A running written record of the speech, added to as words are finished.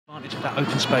advantage of that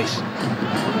open space.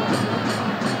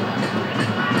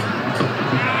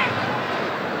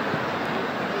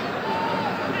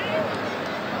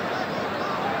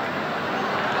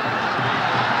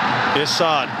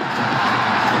 Assad.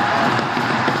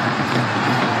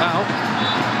 Foul.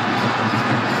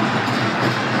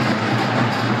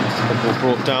 The ball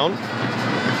brought down.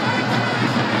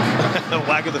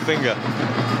 Wag of the finger.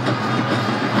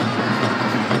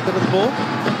 Bit of the ball.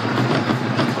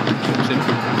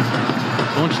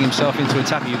 Launching himself into a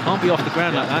tackle. You can't be off the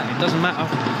ground like that. It doesn't matter.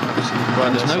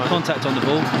 Right, there's no contact on the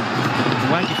ball.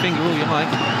 Wag your finger all you like.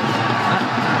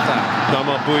 That.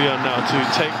 Bouya now to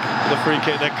take the free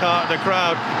kick. The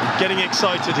crowd getting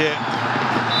excited here.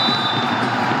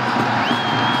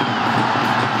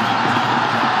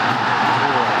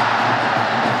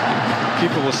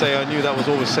 People will say, I knew that was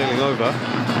always sailing over.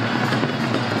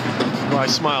 Right,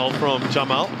 smile from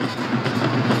Jamal.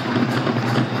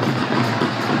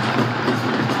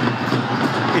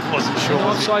 He wasn't sure.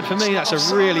 Offside for me. That's a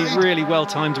really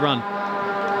well-timed run.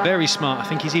 Very smart. I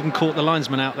think he's even caught the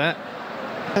linesman out there.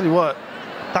 Tell you what,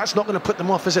 that's not going to put them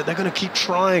off, is it? They're going to keep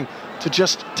trying to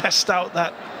just test out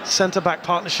that centre-back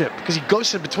partnership because he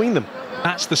goes in between them.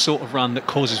 That's the sort of run that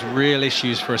causes real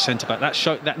issues for a centre-back.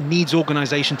 That needs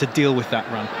organisation to deal with that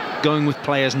run. Going with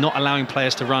players, not allowing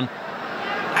players to run.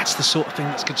 That's the sort of thing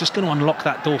that's just going to unlock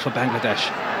that door for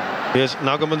Bangladesh. Here's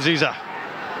Nagamanziza.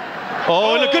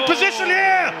 Oh, in a good position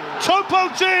here!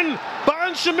 Topoed in by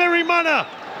Anshamiri Mana.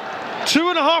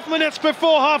 2.5 minutes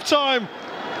before half-time.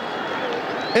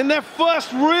 In their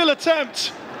first real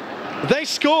attempt, they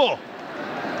score.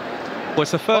 Well,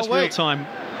 it's the first real time.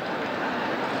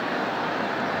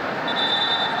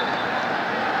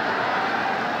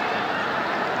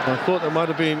 I thought they might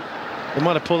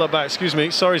have pulled that back. Excuse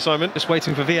me. Sorry, Simon. Just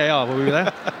waiting for VAR while we were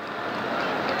there.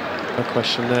 No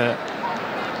question there.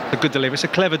 A good delivery. It's a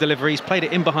clever delivery. He's played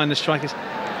it in behind the strikers.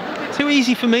 Too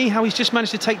easy for me, how he's just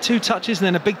managed to take 2 touches and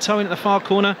then a big toe in at the far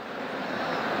corner.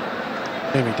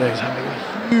 Jamie Day is having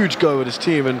a huge go at his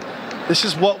team, and this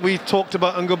is what we talked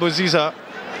about Ngabonziza,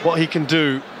 what he can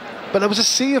do. But there was a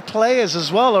sea of players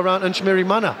as well around Anshamiri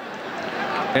Mana.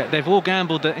 Yeah, they've all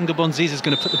gambled that Ngabonziza is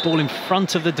going to put the ball in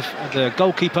front of the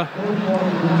goalkeeper.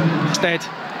 Instead,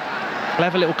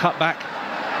 clever little cutback.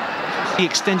 He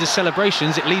extends his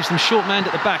celebrations. It leaves them short-manned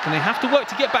at the back, and they have to work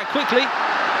to get back quickly.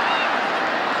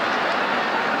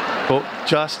 But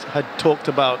just had talked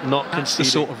about not conceding. That's the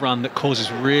sort of run that causes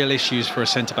real issues for a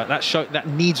centre-back. That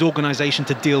needs organisation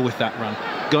to deal with that run.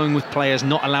 Going with players,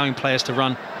 not allowing players to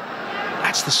run.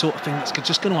 That's the sort of thing that's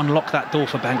just going to unlock that door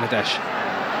for Bangladesh.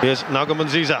 Here's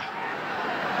Nagamanziza.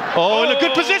 Oh, in a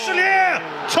good position here!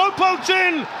 Topoed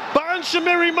in by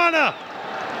Anshamiri Mana.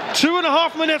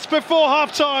 2.5 minutes before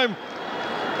half-time.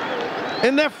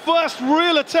 In their first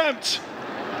real attempt,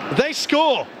 they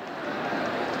score.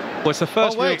 Well, it's the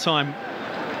first real time.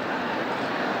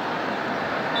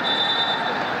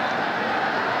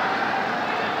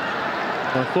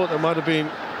 I thought they might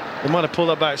have pulled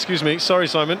that back. Excuse me. Sorry,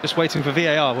 Simon. Just waiting for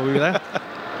VAR while we were there.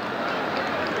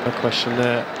 No question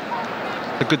there.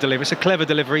 A good delivery. It's a clever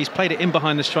delivery. He's played it in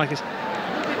behind the strikers.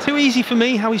 Too easy for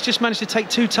me, how he's just managed to take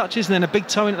 2 touches and then a big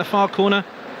toe in at the far corner.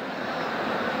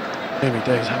 Jamie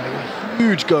Day is having a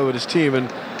huge go at his team, and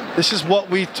this is what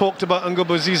we talked about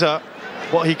Ngabonziza,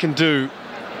 what he can do.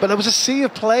 But there was a sea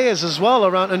of players as well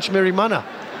around Anshamiri Mana.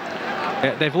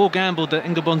 Yeah, they've all gambled that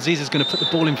Ngabonziza is going to put the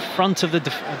ball in front of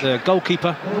the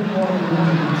goalkeeper.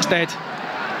 Instead,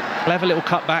 clever little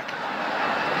cutback.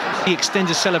 He extends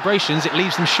his celebrations. It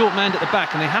leaves them short-manned at the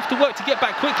back, and they have to work to get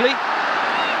back quickly.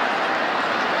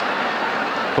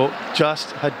 But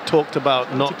just had talked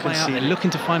about not conceding. They're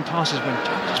looking to find passes when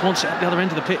just wants it at the other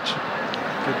end of the pitch.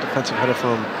 Good defensive header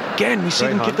from. Again, we see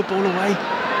them give the ball away.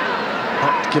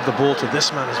 Not give the ball to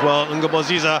this man as well.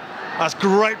 Ngabonziza. That's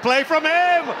great play from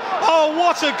him. Oh,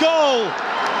 what a goal!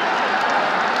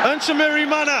 Anshamiri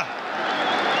Mana.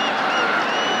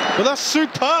 But that's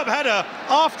superb header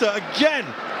after again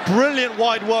brilliant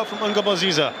wide work from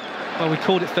Ngabonziza. Well, we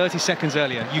called it 30 seconds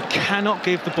earlier. You cannot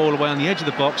give the ball away on the edge of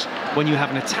the box when you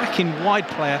have an attacking wide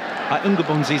player like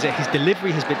Ngabonziza. His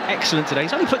delivery has been excellent today.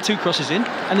 He's only put 2 crosses in,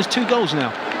 and there's 2 goals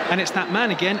now. And it's that man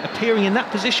again appearing in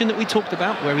that position that we talked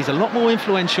about, where he's a lot more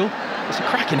influential. It's a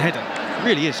cracking header. It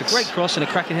really is. A great cross and a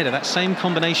cracking header. That same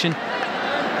combination,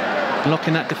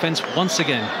 blocking that defence once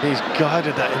again. He's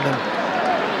guided that in them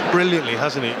brilliantly,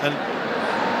 hasn't he? And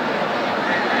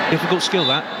difficult skill,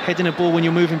 that heading a ball when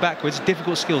you're moving backwards.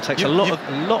 Difficult skill, takes a lot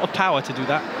of power to do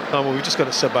that. Oh, well, we've just got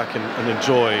to sit back and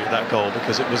enjoy that goal,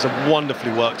 because it was a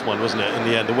wonderfully worked one, wasn't it? In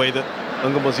the end, the way that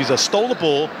Ngabonziza stole the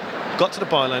ball, got to the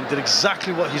byline, did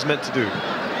exactly what he's meant to do.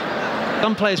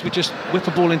 Some players would just whip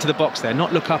a ball into the box there,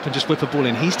 not look up and just whip a ball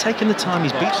in. He's taken the time,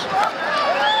 he's beat.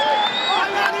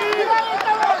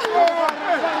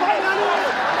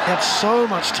 He had so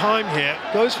much time here.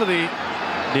 Goes for the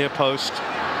near post.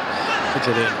 Puts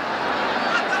it in.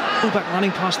 Fullback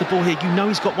running past the ball here. You know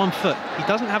he's got one foot. He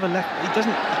doesn't have a left. He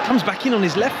comes back in on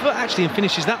his left foot actually and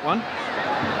finishes that one.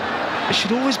 It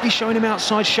should always be showing him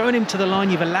outside, showing him to the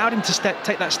line. You've allowed him to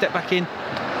take that step back in.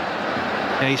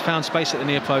 Yeah, he's found space at the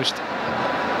near post.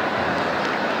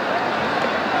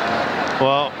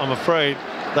 Well, I'm afraid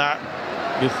that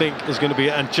you think is going to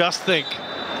be, and just think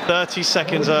 30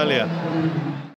 seconds earlier.